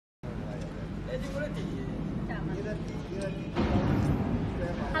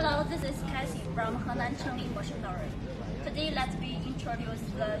Hello, this is Cassie from Henan Chengli Machinery. Today, let me introduce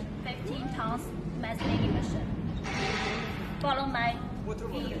the 15 tons maize milling machine. Follow my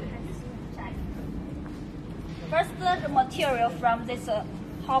view. First, the material from this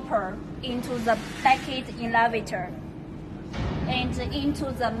hopper into the bucket elevator and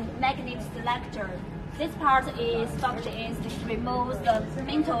into the magnet selector. This part is function to remove the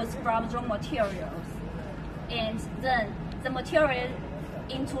metals from raw materials, and then the material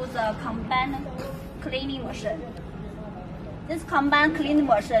into the combined cleaning machine. This combined cleaning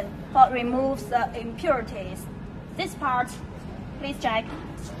machine removes the impurities. This part, please check.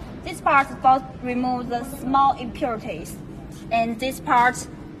 This part for remove the small impurities, and this part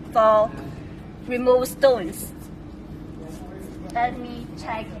for remove stones. Let me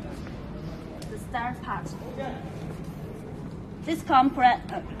check the start part. This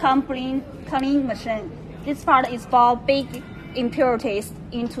cleaning machine. This part is for big impurities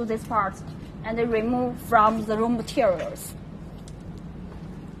into this part and remove from the raw materials.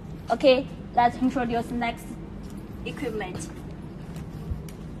 Okay, let's introduce next equipment.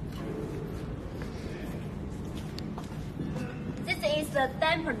 This is the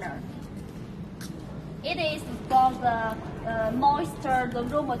dampener. It is for the moisture the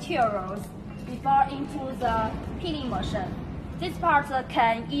raw materials before into the peeling machine. This part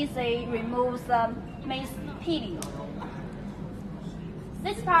can easily remove the maize peeling.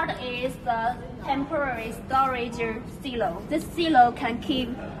 This part is the temporary storage silo. This silo can keep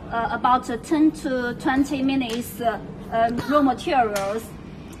about 10 to 20 minutes raw materials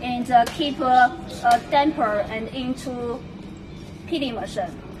and keep damper and into peeling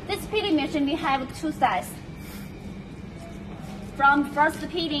machine. This peeling machine we have two sides. From first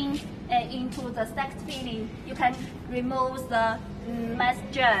peeling into the second peeling, you can remove the maize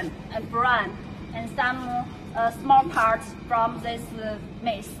germ and bran and some small parts from this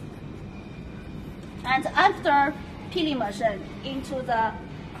maize. And after peeling machine into the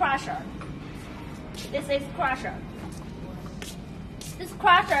crusher. This is crusher. This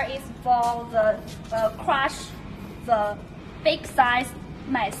crusher is for the crush the big size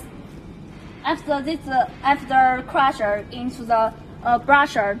maize. After crusher into the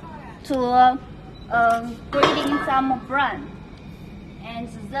brusher to grinding some bran, and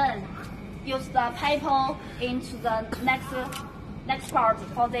then use the paper into the next part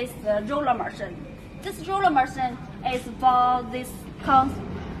for this roller machine. This roller machine is for this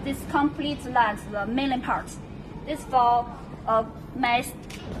complete length, the milling part. This for maize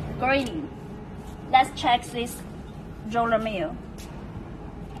grinding. Let's check this roller mill.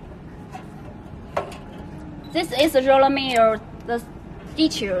 This is the roller mill, the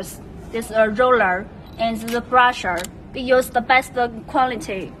details, this roller and the brusher. We use the best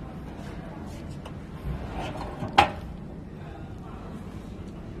quality.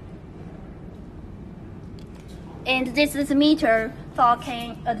 And this is a meter for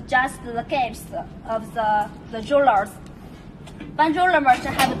can adjust the gaps of the rollers. One roller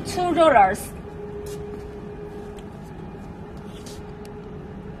machine have two rollers.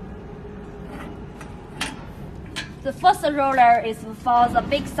 The first roller is for the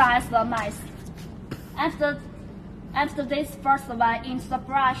big size of maize. After this first one into the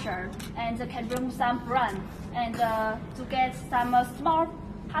brusher and can remove some bran and to get some small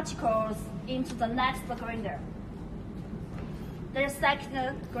particles into the next grinder. The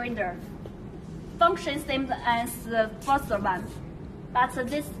second grinder functions same as the first one, but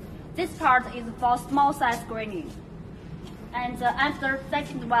this part is for small size grinding. And after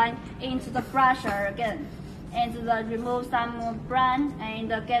second one into the brusher again, and remove some bran and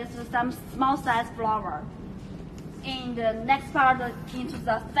get some small size flour. And the next part into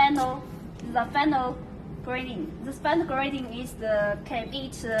the final grinding. This final grinding is can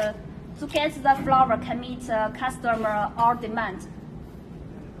meet to get the flour can meet customer or demand.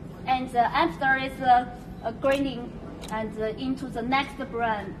 And after is grinding and into the next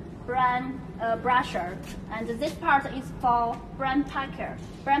bran brusher. And this part is for bran packer.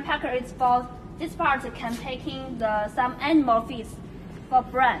 Bran packer is for this part can taking some animal feeds for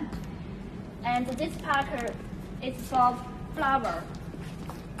bran. And this packer is for flour.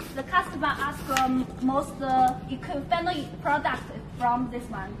 The customer asks most final product from this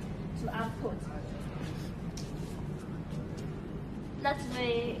one to output. Let's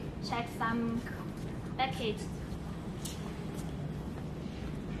check some package.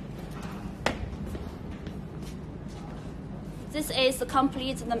 This is a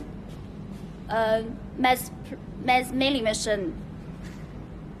complete maize milling machine,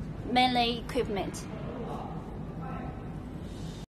 mainly equipment.